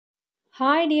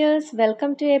Hi dears,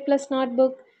 welcome to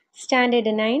aplusnotebook. Standard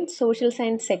 9 Social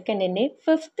Science സെക്കൻഡിൻ്റെ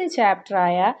 5th chapter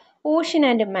ആയ ocean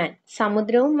and മാൻ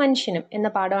സമുദ്രവും മനുഷ്യനും എന്ന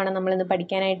പാഠമാണ് നമ്മളിന്ന്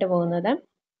പഠിക്കാനായിട്ട് പോകുന്നത്.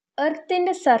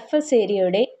 എർത്തിൻ്റെ സർഫസ്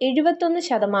ഏരിയയുടെ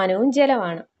 71%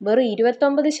 ജലമാണ്. വെറും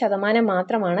 29%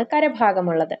 മാത്രമാണ്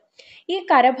കരഭാഗമുള്ളത്. ഈ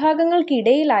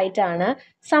കരഭാഗങ്ങൾക്കിടയിലായിട്ടാണ്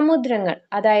സമുദ്രങ്ങൾ,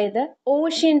 അതായത്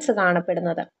ഓഷ്യൻസ്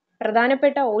കാണപ്പെടുന്നത്.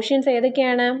 പ്രധാനപ്പെട്ട ഓഷ്യൻസ്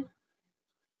ഏതൊക്കെയാണ്?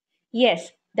 Yes,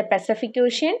 the Pacific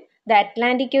Ocean, the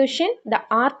Atlantic Ocean, the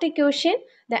Arctic Ocean,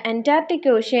 the Antarctic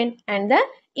Ocean and the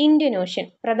Indian Ocean.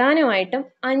 പ്രധാനമായിട്ടും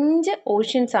 5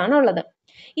 ഓഷ്യൻസ് ആണ് ഉള്ളത്.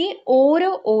 ഈ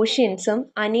ഓരോ ഓഷ്യൻസും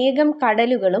അനേകം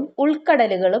കടലുകളും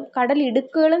ഉൾക്കടലുകളും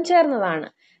കടലിടുക്കുകളും ചേർന്നതാണ്.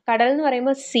 കടൽ എന്ന്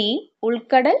പറയുമ്പോൾ സീ,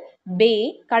 ഉൾക്കടൽ ബേ,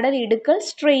 കടലിടുക്കൾ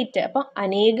സ്ട്രെയിറ്റ്. അപ്പം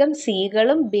അനേകം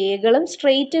സീകളും ബേകളും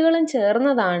സ്ട്രെയിറ്റുകളും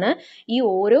ചേർന്നതാണ് ഈ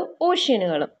ഓരോ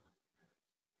ഓഷ്യനുകളും.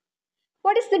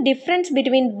 What is the difference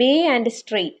between bay and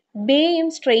strait? ബേയും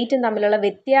സ്ട്രെയിറ്റും തമ്മിലുള്ള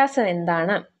വ്യത്യാസം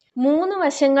എന്താണ്? 3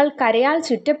 വശങ്ങൾ കരയാൽ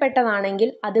ചുറ്റപ്പെട്ടതാണെങ്കിൽ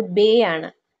അത് ബേ ആണ്.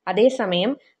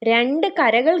 അതേസമയം 2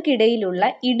 കരകൾക്കിടയിലുള്ള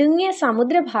ഇടുങ്ങിയ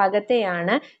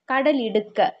സമുദ്രഭാഗത്തെയാണ്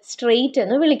കടലിടുക്ക് സ്ട്രെയിറ്റ്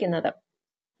എന്ന് വിളിക്കുന്നത്.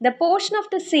 The portion of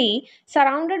the sea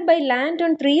surrounded by land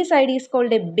on 3 sides is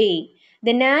called a bay.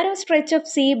 The narrow stretch of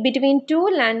sea between 2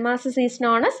 landmasses is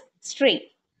known as strait.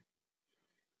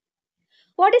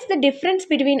 What is the difference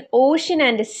between ocean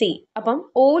and see? അപ്പം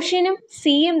ഓഷ്യനും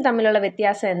സീയും തമ്മിലുള്ള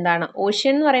വ്യത്യാസം എന്താണ്?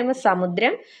 Ocean എന്ന് പറയുമ്പോൾ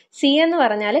സമുദ്രം, see എന്ന്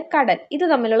പറഞ്ഞാൽ കടൽ. ഇത്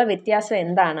തമ്മിലുള്ള വ്യത്യാസം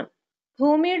എന്താണ്?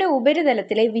 ഭൂമിയുടെ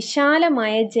ഉപരിതലത്തിലെ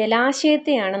വിശാലമായ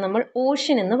ജലാശയത്തെയാണ് നമ്മൾ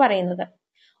ഓഷ്യൻ എന്ന് പറയുന്നത്.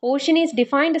 Ocean is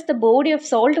defined as the body of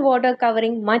salt water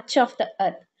covering much of the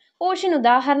earth. Ocean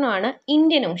ഉദാഹരണമാണ്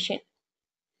ഇന്ത്യൻ ഓഷ്യൻ.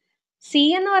 സീ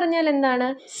എന്ന് പറഞ്ഞാൽ എന്താണ്?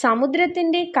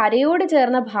 സമുദ്രത്തിൻ്റെ കരയോട്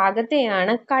ചേർന്ന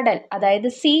ഭാഗത്തെയാണ് കടൽ, അതായത്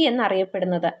സീ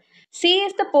എന്നറിയപ്പെടുന്നത്. See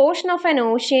is the portion of an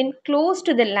ocean close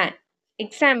to the land.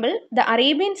 Example, the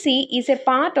Arabian sea is A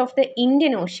part of the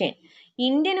Indian ocean.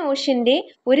 Indian ഓഷ്യൻ്റെ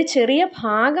ഒരു ചെറിയ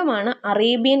ഭാഗമാണ്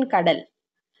അറേബ്യൻ കടൽ.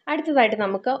 അടുത്തതായിട്ട്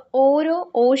നമുക്ക് ഓരോ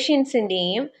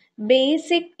ഓഷ്യൻസിൻ്റെയും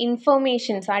ബേസിക്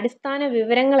ഇൻഫർമേഷൻസ്, അടിസ്ഥാന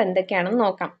വിവരങ്ങൾ എന്തൊക്കെയാണെന്ന്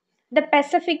നോക്കാം. The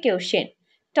Pacific ocean,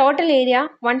 total area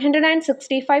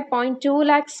 165.2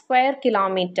 lakh square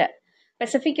kilometre.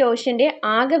 Pacific ഓഷ്യൻ്റെ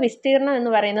ആകെ വിസ്തീർണം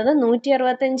എന്ന് പറയുന്നത്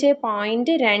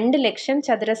 165.2 ലക്ഷം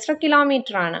ചതുരശ്ര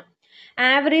കിലോമീറ്റർ ആണ്.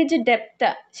 ആവറേജ്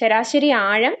ഡെപ്ത്, ശരാശരി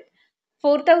ആഴം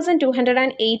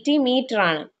 4280 മീറ്റർ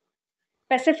ആണ്.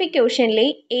 പസഫിക് ഓഷ്യനിലെ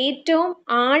ഏറ്റവും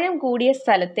ആഴം കൂടിയ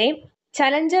സ്ഥലത്തെ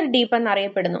ചലഞ്ചർ ഡീപ്പ്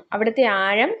എന്നറിയപ്പെടുന്നു. അവിടുത്തെ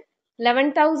ആഴം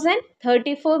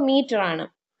 11,034 മീറ്റർ ആണ്.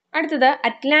 അടുത്തത്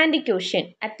Atlantic ocean.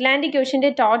 Atlantic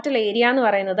ഓഷ്യൻ്റെ total area എന്ന്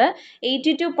പറയുന്നത്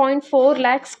 82.4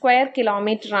 lakh സ്ക്വയർ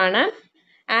കിലോമീറ്റർ ആണ്.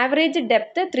 ആവറേജ്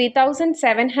ഡെപ്ത്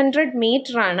 3700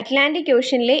 മീറ്റർ ആണ്. അറ്റ്ലാന്റിക്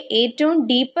ഓഷ്യനിലെ ഏറ്റവും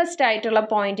ഡീപ്പസ്റ്റ് ആയിട്ടുള്ള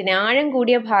പോയിന്റിന്, ആഴം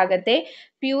കൂടിയ ഭാഗത്തെ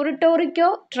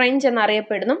പ്യൂർട്ടോറിക്കോ ട്രെഞ്ച്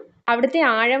എന്നറിയപ്പെടുന്നു. അവിടുത്തെ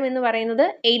ആഴം എന്ന് പറയുന്നത്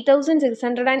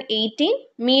 8618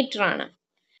 മീറ്റർ ആണ്.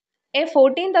 A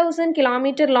 14,000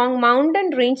 kilometer long mountain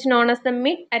range known as the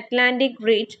Mid-Atlantic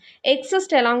Ridge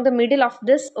exists along the middle of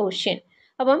this ocean.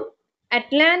 അപ്പം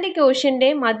അറ്റ്ലാന്റിക് ഓഷ്യൻ്റെ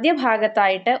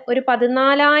മധ്യഭാഗത്തായിട്ട് ഒരു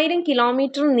 14,000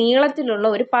 കിലോമീറ്റർ നീളത്തിലുള്ള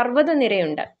ഒരു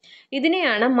പർവ്വതനിരയുണ്ട്.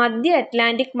 ഇതിനെയാണ് മധ്യ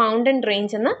അറ്റ്ലാന്റിക് മൗണ്ടൻ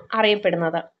റേഞ്ച് എന്ന്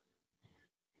അറിയപ്പെടുന്നത്.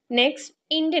 Next,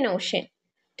 Indian ocean.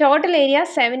 Total area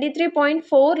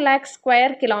 73.4 lakh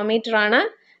square kilometre ആണ്.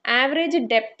 Average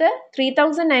depth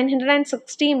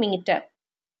 3960 metre.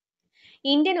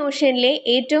 ഇന്ത്യൻ ഓഷ്യനിലെ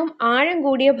ഏറ്റവും ആഴം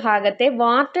കൂടിയ ഭാഗത്തെ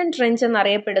വാർട്ടൺ ട്രെഞ്ച്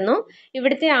എന്നറിയപ്പെടുന്നു.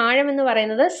 ഇവിടുത്തെ ആഴം എന്ന്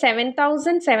പറയുന്നത്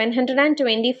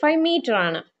 7725 മീറ്റർ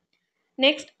ആണ്.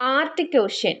 Next, Arctic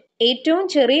ocean. ഏറ്റവും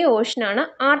ചെറിയ ഓഷ്യനാണ്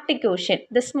Arctic ocean,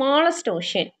 the smallest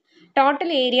ocean. Total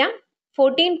area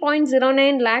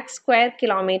 14.09 lakh square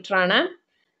kilometre ആണ്.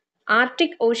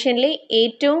 ആർട്ടിക് ഓഷ്യനിലെ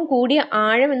ഏറ്റവും കൂടിയ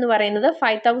ആഴം എന്ന് പറയുന്നത്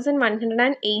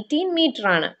 5118 മീറ്റർ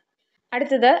ആണ്.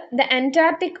 അടുത്തത് ദ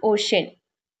അന്റാർട്ടിക് ഓഷ്യൻ.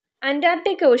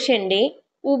 അന്റാർട്ടിക് ഓഷ്യൻ്റെ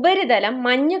ഉപരിതലം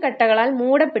മഞ്ഞുകട്ടകളാൽ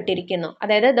മൂടപ്പെട്ടിരിക്കുന്നു.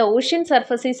 അതായത് the ocean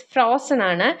surface is frozen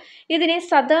ആണ്. ഇതിനെ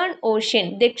സതേൺ ഓഷ്യൻ,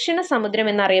 ദക്ഷിണ സമുദ്രം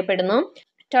എന്നറിയപ്പെടുന്നു.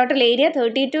 Total area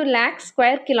 32 lakh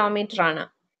square kilometre ആണ്.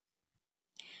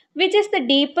 Which is the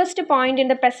deepest point in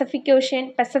the Pacific ocean?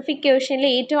 Pacific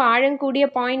ഓഷ്യനിലെ ഏറ്റവും ആഴം കൂടിയ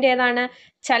പോയിന്റ് ഏതാണ്?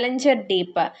 ചലഞ്ചർ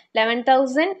ഡീപ്പ്,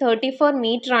 11,034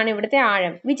 മീറ്റർ ആണ് ഇവിടുത്തെ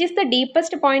ആഴം. Which is the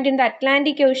deepest point in the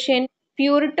Atlantic ocean?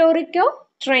 Puerto Rico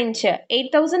trench,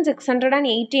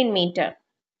 8618 meter.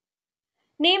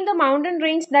 Name the mountain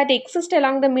range that exists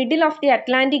along the middle of the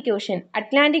Atlantic Ocean.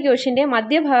 Atlantic ഓഷ്യൻ്റെ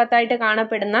മധ്യഭാഗത്തായിട്ട്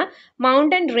കാണപ്പെടുന്ന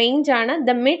mountain range ആണ്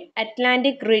the mid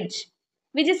Atlantic ridge.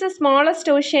 Which is the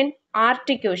smallest ocean?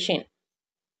 Arctic ocean.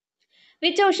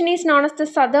 Which ocean is known as the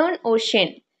southern ocean?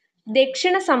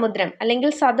 ദക്ഷിണ സമുദ്രം അല്ലെങ്കിൽ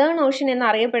southern ocean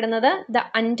എന്നറിയപ്പെടുന്നത് the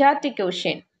Antarctic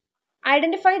ocean.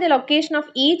 Identify the location of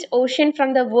each ocean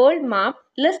from the world map.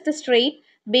 List the strait,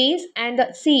 bays and the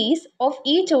seas of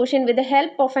each ocean with the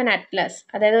help of an atlas.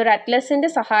 അതായത് ഒരു അറ്റ്ലസിന്റെ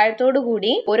സഹായത്തോടു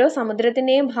കൂടി ഓരോ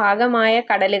സമുദ്രത്തിന്റെയും ഭാഗമായ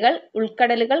കടലുകൾ,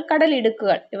 ഉൾക്കടലുകൾ,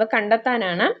 കടലിടുക്കുകൾ ഇവ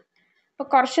കണ്ടെത്താനാണ്. അപ്പോൾ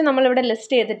കുറച്ച് നമ്മളിവിടെ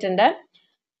ലിസ്റ്റ് ചെയ്തിട്ടുണ്ട്.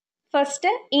 First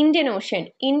Indian ocean.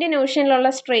 Indian ഓഷ്യനിലുള്ള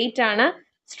straight ആണ്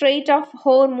straight of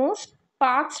Hormuz,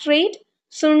 Pak straight,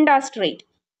 സുണ്ട straight.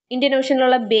 Indian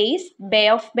ഓഷ്യനിലുള്ള base bay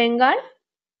of Bengal.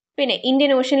 പിന്നെ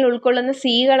ഇന്ത്യൻ ഓഷ്യനിൽ ഉൾക്കൊള്ളുന്ന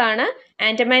സീകളാണ്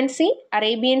Andaman see,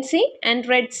 Arabian sea and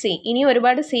Red Sea. ഇനി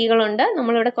ഒരുപാട് സീകളുണ്ട്,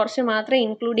 നമ്മളിവിടെ കുറച്ച് മാത്രമേ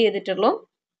ഇൻക്ലൂഡ് ചെയ്തിട്ടുള്ളൂ.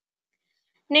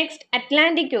 Next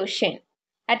Atlantic ocean.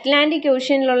 Atlantic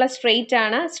ഓഷ്യനിലുള്ള straight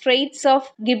ആണ് സ്ട്രെയിറ്റ്സ് of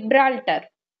ഗിബ്രാൾട്ടർ,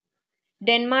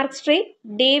 Denmark straight,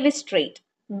 Davis straight.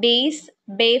 Base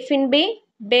ബേഫിൻ bay,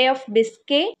 bay of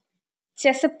ബിസ്കേ,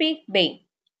 ചെസപീക്ക് bay.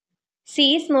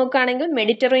 സീസ് നോക്കുകയാണെങ്കിൽ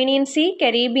Mediterranean see,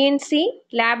 Caribbean see,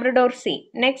 Labrador see.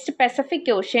 Next Pacific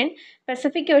ocean.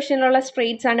 Pacific ഓഷ്യനിലുള്ള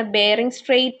സ്ട്രെയിറ്റ്സ് ആണ് bearing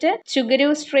straight, ചുഗരു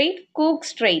straight, cook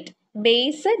straight.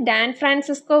 Base Dan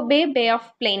Francisco bay, bay of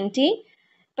plenty.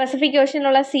 Pacific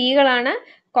ഓഷ്യനിലുള്ള സീകളാണ്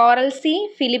coral see,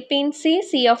 Philippine see,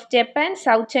 see of Japan,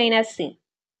 south China see.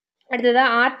 അടുത്തത്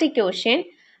Arctic ocean.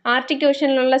 Arctic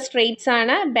ഓഷ്യനിലുള്ള സ്ട്രെയിറ്റ്സ്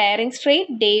ആണ് bearing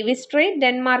straight, Davis straight,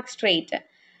 Denmark straight.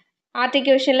 Arctic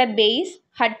ഓഷ്യനിലെ base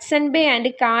Hudson bay and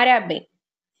kara bay.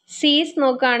 സീസ്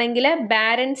നോക്കുകയാണെങ്കിൽ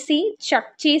barren see,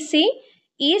 ചക്ചി see,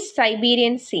 east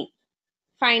Siberian see.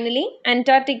 Finally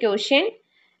Antarctic ocean.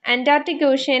 Antarctic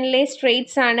ഓഷ്യനിലെ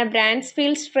സ്ട്രെയിറ്റ്സ് ആണ്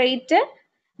ബ്രാൻസ്ഫീൽഡ് straight,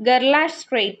 ഗർലാഷ്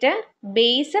straight.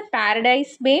 Base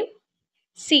paradise bay.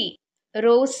 See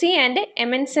Rossi and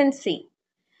എമൻസൺ see.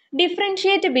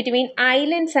 Differentiate between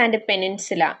islands and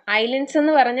peninsula. Islands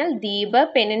എന്ന് പറഞ്ഞാൽ ദ്വീപ്,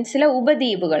 peninsula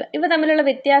ഉപദ്വീപുകൾ. ഇവ തമ്മിലുള്ള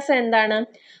വ്യത്യാസം എന്താണ്?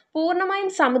 പൂർണ്ണമായും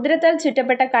സമുദ്രത്താൽ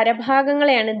ചുറ്റപ്പെട്ട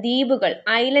കരഭാഗങ്ങളെയാണ് ദ്വീപുകൾ,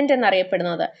 ഐലൻഡ്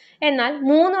എന്നറിയപ്പെടുന്നത്. എന്നാൽ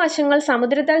 3 വശങ്ങൾ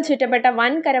സമുദ്രത്താൽ ചുറ്റപ്പെട്ട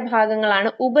വൻ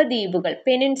കരഭാഗങ്ങളാണ് ഉപദ്വീപുകൾ,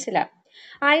 peninsula.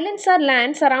 Islands are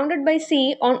land surrounded by sea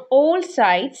on all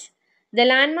sides. The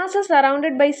landmasses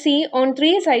surrounded by sea on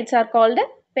 3 sides are called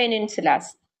peninsulas.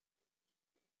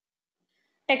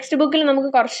 Text ബുക്കിൽ നമുക്ക്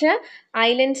കുറച്ച്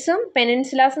ഐലൻഡ്സും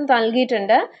പെനിൻസുലാസും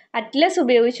നൽകിയിട്ടുണ്ട്. അറ്റ്ലസ്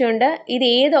ഉപയോഗിച്ചുകൊണ്ട് ഇത്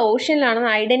ഏത് ഓഷ്യനിലാണെന്ന്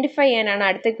ഐഡന്റിഫൈ ചെയ്യാനാണ്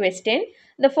അടുത്ത question.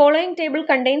 The following table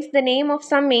contains the name of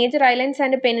some major islands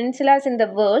and peninsulas in the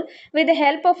world. With the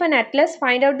help of an atlas,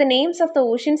 find out the names of the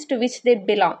oceans to which they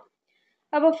belong.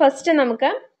 അപ്പോൾ first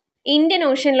നമുക്ക് Indian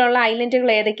ഓഷ്യനിലുള്ള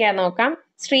ഐലൻഡുകൾ ഏതൊക്കെയാണെന്ന് നോക്കാം.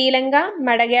 Sri Lanka,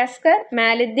 Madagascar,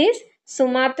 Maldives,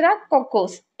 Sumatra,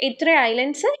 Cocos. ഇത്രയും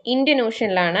islands Indian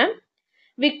ഓഷ്യനിലാണ്.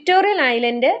 Victorian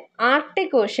island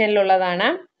Arctic ഓഷ്യനിലുള്ളതാണ്.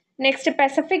 Next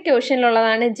Pacific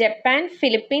ഓഷ്യനിലുള്ളതാണ് Japan,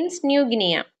 Philippines, new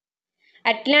guinea.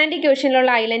 Atlantic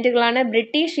ഓഷ്യനിലുള്ള ഐലൻഡുകളാണ്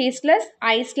British ഈസ്റ്റ്ലസ്,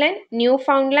 Iceland, new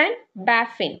ഫൗണ്ട്ലാൻഡ്,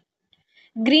 Baffin.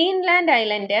 Greenland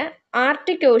island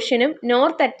Arctic ഓഷ്യനും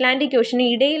north Atlantic ഓഷ്യനും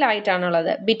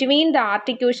ഇടയിലായിട്ടാണുള്ളത്, between the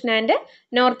Arctic ocean and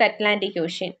north Atlantic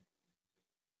ocean.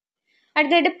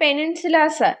 അടുത്തായിട്ട്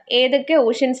പെനിൻസുലാസ് ഏതൊക്കെ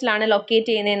ഓഷ്യൻസിലാണ്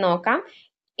locate ചെയ്യുന്നതെന്ന് നോക്കാം.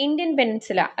 Indian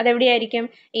peninsula അതെവിടെയായിരിക്കും?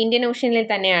 Indian ഓഷ്യനിൽ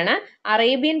തന്നെയാണ്.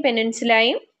 Arabian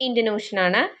പെനിൻസുലയും Indian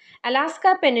ഓഷ്യനാണ്. Alaska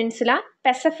peninsula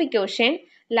Pacific ocean.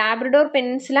 Labrador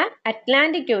peninsula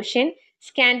Atlantic ocean.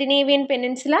 Scandinavian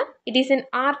peninsula it is in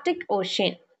Arctic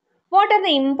ocean. What are the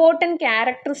important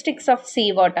characteristics of sea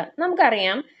water?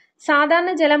 നമുക്കറിയാം,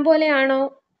 സാധാരണ ജലം പോലെയാണോ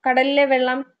കടലിലെ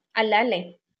വെള്ളം? അല്ല അല്ലേ.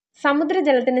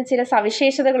 സമുദ്രജലത്തിന് ചില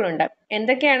സവിശേഷതകളുണ്ട്.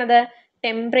 എന്തൊക്കെയാണത്?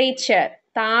 ടെമ്പറേച്ചർ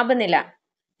താപനില,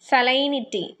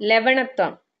 സലൈനിറ്റി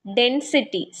ലവണത്വം,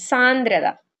 ഡെൻസിറ്റി സാന്ദ്രത.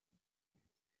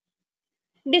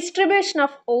 Distribution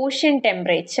of ocean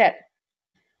temperature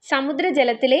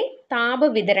സമുദ്രജലത്തിലെ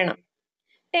താപവിതരണം.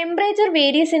 Temperature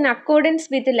varies in accordance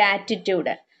with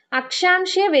latitude.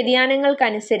 അക്ഷാംശീയ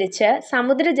വ്യതിയാനങ്ങൾക്കനുസരിച്ച്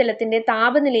സമുദ്രജലത്തിന്റെ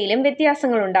താപനിലയിലും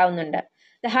വ്യത്യാസങ്ങൾ ഉണ്ടാവുന്നുണ്ട്.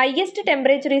 The highest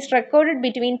temperature is recorded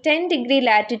between 10 degree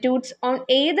latitudes on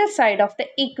either side of the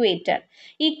equator.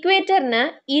 ഇക്വേറ്ററിന്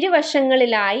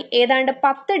ഇരുവശങ്ങളിലായി ഏതാണ്ട്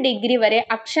 10 ഡിഗ്രി വരെ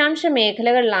അക്ഷാംശ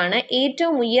മേഖലകളിലാണ്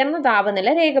ഏറ്റവും ഉയർന്ന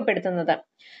താപനില രേഖപ്പെടുത്തുന്നത്.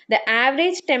 The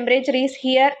average temperature is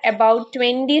here about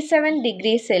 27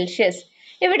 degrees Celsius.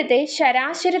 ഇവിടുത്തെ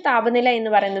ശരാശരി താപനില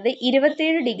എന്ന് പറയുന്നത്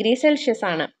 27 ഡിഗ്രി സെൽഷ്യസ്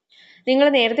ആണ്. നിങ്ങൾ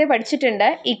നേരത്തെ പഠിച്ചിട്ടുണ്ട്,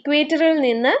 ഇക്വേറ്ററിൽ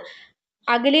നിന്ന്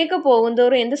അകലേക്ക്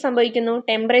പോകുന്തോറും എന്ത് സംഭവിക്കുന്നു?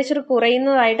 ടെമ്പറേച്ചർ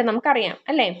കുറയുന്നതായിട്ട് നമുക്കറിയാം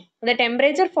അല്ലേ. The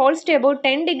temperature falls to about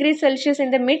 10 degrees Celsius in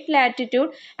the mid latitude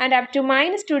and up to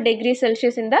 -2 degrees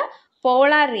Celsius in the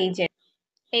polar region.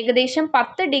 ഏകദേശം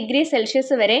 10 ഡിഗ്രി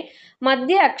സെൽഷ്യസ് വരെ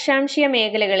മധ്യ അക്ഷാംശീയ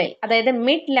മേഖലകളിൽ, അതായത്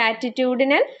മിഡ്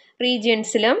ലാറ്റിറ്റ്യൂഡിനൽ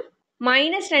റീജിയൻസിലും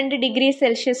 -2 ഡിഗ്രി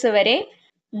സെൽഷ്യസ് വരെ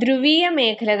ധ്രുവീയ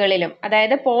മേഖലകളിലും,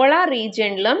 അതായത് പോളാർ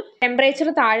റീജിയനിലും ടെമ്പറേച്ചർ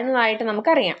താഴുന്നതായിട്ട്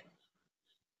നമുക്കറിയാം.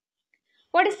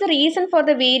 What is the reason for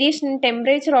the variation in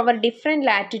temperature over different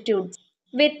latitudes?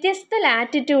 വ്യത്യസ്ത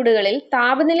ലാറ്റിറ്റ്യൂഡുകളിൽ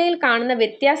താപനിലയിൽ കാണുന്ന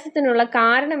വ്യത്യാസത്തിനുള്ള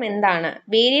കാരണം എന്താണ്?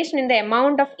 Variation in the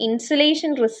amount of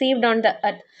insulation received on the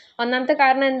earth. ഒന്നാമത്തെ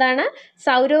കാരണം എന്താണ്?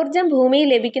 സൗരോർജം ഭൂമിയിൽ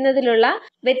ലഭിക്കുന്നതിലുള്ള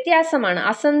വ്യത്യാസമാണ്,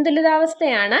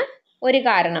 അസന്തുലിതാവസ്ഥയാണ് ഒരു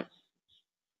കാരണം.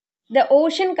 The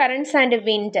ocean currents and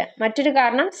wind, മറ്റൊരു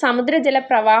കാരണം സമുദ്രജല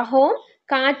പ്രവാഹവും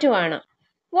കാറ്റുമാണ്.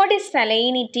 What is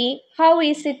salinity? How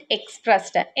is it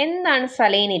expressed? എന്താണ്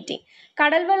സലൈനിറ്റി?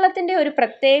 കടൽ വെള്ളത്തിൻ്റെ ഒരു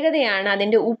പ്രത്യേകതയാണ്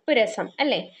അതിൻ്റെ ഉപ്പ് രസം,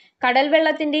 അല്ലേ? കടൽ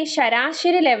വെള്ളത്തിൻ്റെ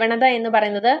ശരാശരി ലവണത എന്ന്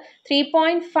പറയുന്നത്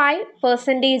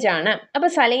 3.5% ആണ്. അപ്പോൾ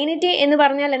സലൈനിറ്റി എന്ന്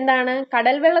പറഞ്ഞാൽ എന്താണ്?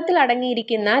 കടൽ വെള്ളത്തിൽ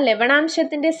അടങ്ങിയിരിക്കുന്ന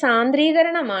ലവണാംശത്തിൻ്റെ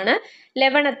സാന്ദ്രീകരണമാണ്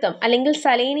ലവണത്വം അല്ലെങ്കിൽ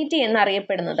സലൈനിറ്റി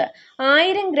എന്നറിയപ്പെടുന്നത്.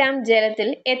 1000 ഗ്രാം ജലത്തിൽ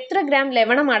എത്ര ഗ്രാം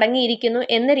ലവണം അടങ്ങിയിരിക്കുന്നു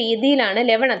എന്ന രീതിയിലാണ്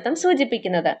ലവണത്വം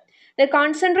സൂചിപ്പിക്കുന്നത്. The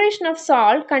concentration of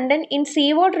salt content in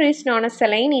seawater is known as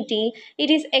salinity. It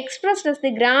is expressed as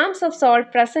the grams of salt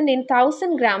present in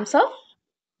 1000 grams of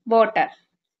water.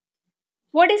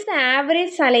 What is the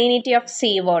average salinity of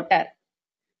seawater?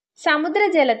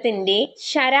 സമുദ്രജലത്തിൻ്റെ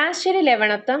ശരാശരി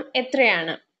ലവണത്വം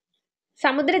എത്രയാണ്?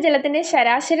 സമുദ്രജലത്തിൻ്റെ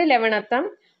ശരാശരി ലവണത്വം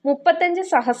 35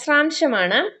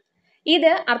 സഹസ്രാംശമാണ്.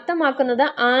 ഇത് അർത്ഥമാക്കുന്നത്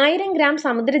 1000 gram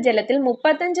സമുദ്രജലത്തിൽ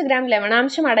 35 gram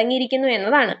ലവണാംശം അടങ്ങിയിരിക്കുന്നു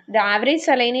എന്നതാണ്. The average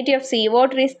salinity of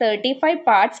seawater is 35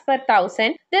 parts per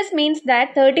 1000. This means that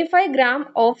 35 gram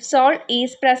of salt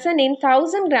is present in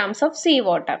 1000 grams of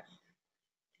seawater.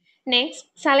 Next,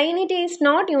 salinity is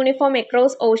not uniform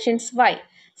across oceans. Why?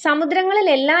 സമുദ്രങ്ങളിൽ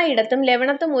എല്ലായിടത്തും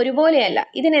ലവണത്വം ഒരുപോലെയല്ല.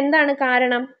 ഇതിനെന്താണ്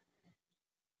കാരണം?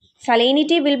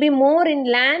 Salinity will be more in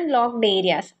land locked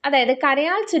areas, അതായത്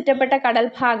കരയാൽ ചുറ്റപ്പെട്ട കടൽ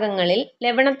ഭാഗങ്ങളിൽ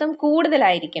ലവണത്വം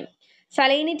കൂടുതലായിരിക്കും.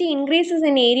 Salinity increases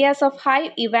in areas of high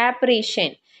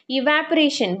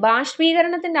evaporation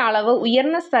ബാഷ്പീകരണത്തിൻ്റെ അളവ്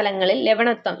ഉയർന്ന സ്ഥലങ്ങളിൽ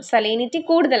ലവണത്വം സലൈനിറ്റി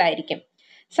കൂടുതലായിരിക്കും.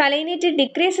 Salinity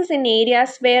decreases in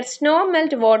areas wear snow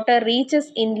melt water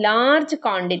reaches in large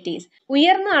quantities.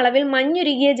 ഉയർന്ന അളവിൽ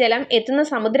മഞ്ഞുരുകിയ ജലം എത്തുന്ന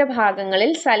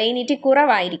സമുദ്രഭാഗങ്ങളിൽ സലൈനിറ്റി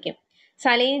കുറവായിരിക്കും.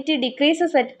 സലൈനിറ്റി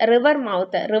ഡിക്രീസസ് അറ്റ്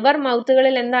റിവർ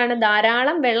മൗത്തുകളിൽ എന്താണ്?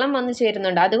 ധാരാളം വെള്ളം വന്നു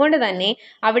ചേരുന്നുണ്ട്, അതുകൊണ്ട് തന്നെ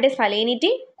അവിടെ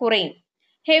സലൈനിറ്റി കുറയും.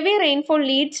 Heavy rainfall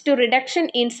leads to reduction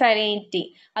in salinity.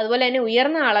 അതുപോലെ തന്നെ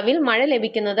ഉയർന്ന അളവിൽ മഴ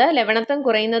ലഭിക്കുന്നത് ലവണത്വം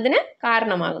കുറയുന്നതിന്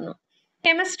കാരണമാകുന്നു.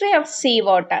 Chemistry of sea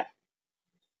water.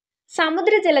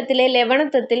 സമുദ്രജലത്തിലെ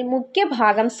ലവണത്വത്തിൽ മുഖ്യ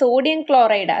ഭാഗം സോഡിയം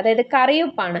ക്ലോറൈഡ്, അതായത്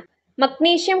കറിയുപ്പാണ്.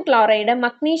 Magnesium chloride,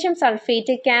 magnesium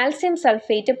sulphate, calcium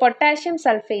sulphate, potassium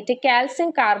sulphate, calcium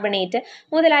carbonate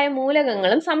മുതലായ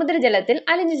മൂലകങ്ങളും സമുദ്രജലത്തിൽ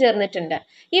അലിഞ്ഞു ചേർന്നിട്ടുണ്ട്.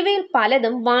 ഇവയിൽ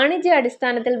പലതും വാണിജ്യ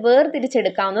അടിസ്ഥാനത്തിൽ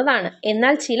വേർതിരിച്ചെടുക്കാവുന്നതാണ്.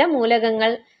 എന്നാൽ ചില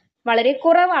മൂലകങ്ങൾ വളരെ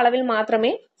കുറവ് അളവിൽ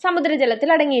മാത്രമേ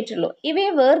സമുദ്രജലത്തിൽ അടങ്ങിയിട്ടുള്ളൂ.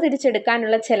 ഇവയെ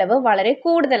വേർതിരിച്ചെടുക്കാനുള്ള ചെലവ് വളരെ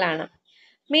കൂടുതലാണ്.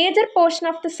 Major portion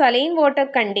of the saline water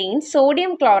contains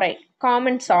sodium chloride,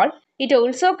 common salt. It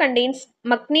also contains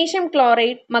magnesium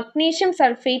chloride, magnesium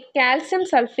sulfate, calcium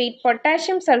sulfate,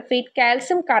 potassium sulfate,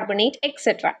 calcium carbonate,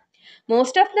 etc.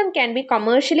 Most of them can be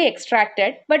commercially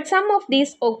extracted, but some of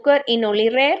these occur in only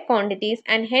rare quantities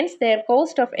and hence their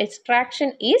cost of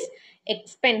extraction is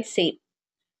expensive.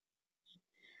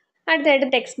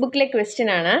 അടുത്ത text ബുക്കിലെ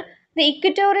question ആണ്. The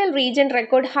equatorial region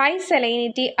record high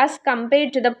salinity as compared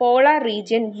to the polar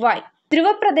region. Why?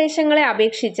 ധ്രുവപ്രദേശങ്ങളെ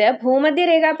അപേക്ഷിച്ച്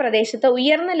ഭൂമധ്യരേഖാ പ്രദേശത്ത്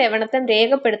ഉയർന്ന ലവണത്വം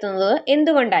രേഖപ്പെടുത്തുന്നത്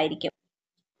എന്തുകൊണ്ടായിരിക്കും?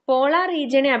 Polar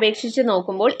റീജിയനെ അപേക്ഷിച്ച്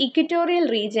നോക്കുമ്പോൾ ഇക്വറ്റോറിയൽ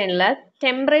റീജിയനിൽ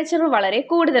ടെമ്പറേച്ചർ വളരെ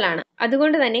കൂടുതലാണ്,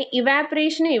 അതുകൊണ്ട് തന്നെ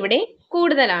ഇവാപ്പറേഷനും ഇവിടെ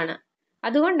കൂടുതലാണ്.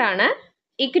 അതുകൊണ്ടാണ്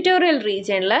ഇക്വറ്റോറിയൽ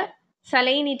റീജിയനിൽ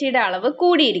സലൈനിറ്റിയുടെ അളവ്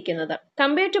കൂടിയിരിക്കുന്നത്.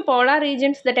 Compared to polar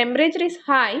regions, the temperature is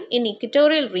high in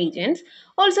equatorial regions.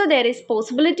 Also, there is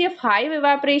possibility of high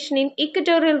evaporation in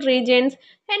equatorial regions.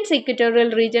 Hence, equatorial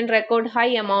region record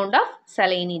high amount of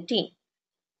salinity.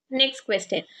 Next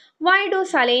question. Why do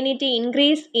salinity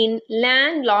increase in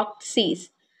landlocked seas?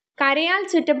 കരയാൽ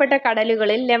ചുറ്റപ്പെട്ട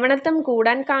കടലുകളിൽ ലവണത്വം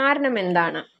കൂടാൻ കാരണം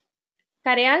എന്താണ്?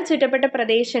 കരയാൽ ചുറ്റപ്പെട്ട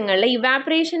പ്രദേശങ്ങളിൽ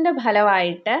ഇവാപ്പറേഷൻ്റെ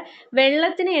ഫലമായിട്ട്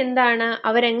വെള്ളത്തിന് എന്താണ്,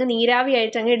 അവരങ്ങ്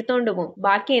നീരാവിയായിട്ട് അങ്ങ് എടുത്തുകൊണ്ട് പോകും.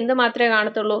 ബാക്കി എന്ത് മാത്രമേ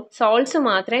കാണത്തുള്ളൂ? സോൾട്സ്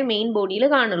മാത്രമേ മെയിൻ ബോഡിയിൽ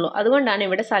കാണുള്ളൂ. അതുകൊണ്ടാണ്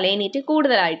ഇവിടെ സലൈനിറ്റി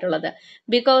കൂടുതലായിട്ടുള്ളത്.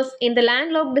 Because in the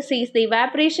land locked സീസ് the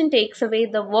evaporation takes away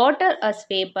the water as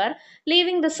vapour,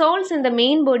 leaving the salts in the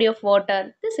main body of water.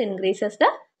 This increases the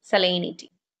salinity.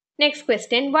 Next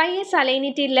question. Y is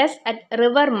salinity less at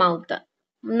river mouth?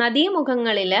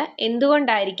 നദീമുഖങ്ങളിൽ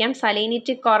എന്തുകൊണ്ടായിരിക്കാം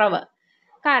salinity കുറവ്?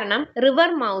 കാരണം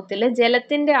river മൗത്തിൽ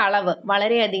ജലത്തിൻ്റെ അളവ്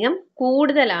വളരെയധികം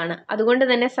കൂടുതലാണ്, അതുകൊണ്ട്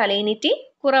തന്നെ salinity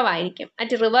കുറവായിരിക്കും.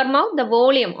 At river mouth the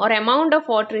volume or amount of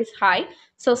water is high,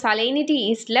 so salinity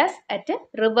is less at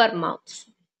river mouths.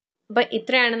 അപ്പോൾ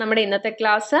ഇത്രയാണ് നമ്മുടെ ഇന്നത്തെ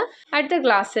ക്ലാസ്. അടുത്ത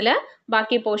ക്ലാസ്സിൽ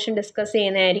ബാക്കി പോർഷൻ ഡിസ്കസ്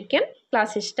ചെയ്യുന്നതായിരിക്കും.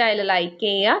 ക്ലാസ് ഇഷ്ടമായാലും ലൈക്ക്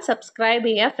ചെയ്യുക, സബ്സ്ക്രൈബ്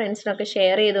ചെയ്യുക, ഫ്രണ്ട്സിനൊക്കെ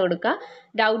ഷെയർ ചെയ്ത് കൊടുക്കുക.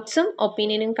 ഡൗട്ട്സും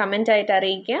ഒപ്പീനിയനും കമൻ്റ് ആയിട്ട്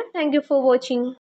അറിയിക്കുക. Thank you for watching.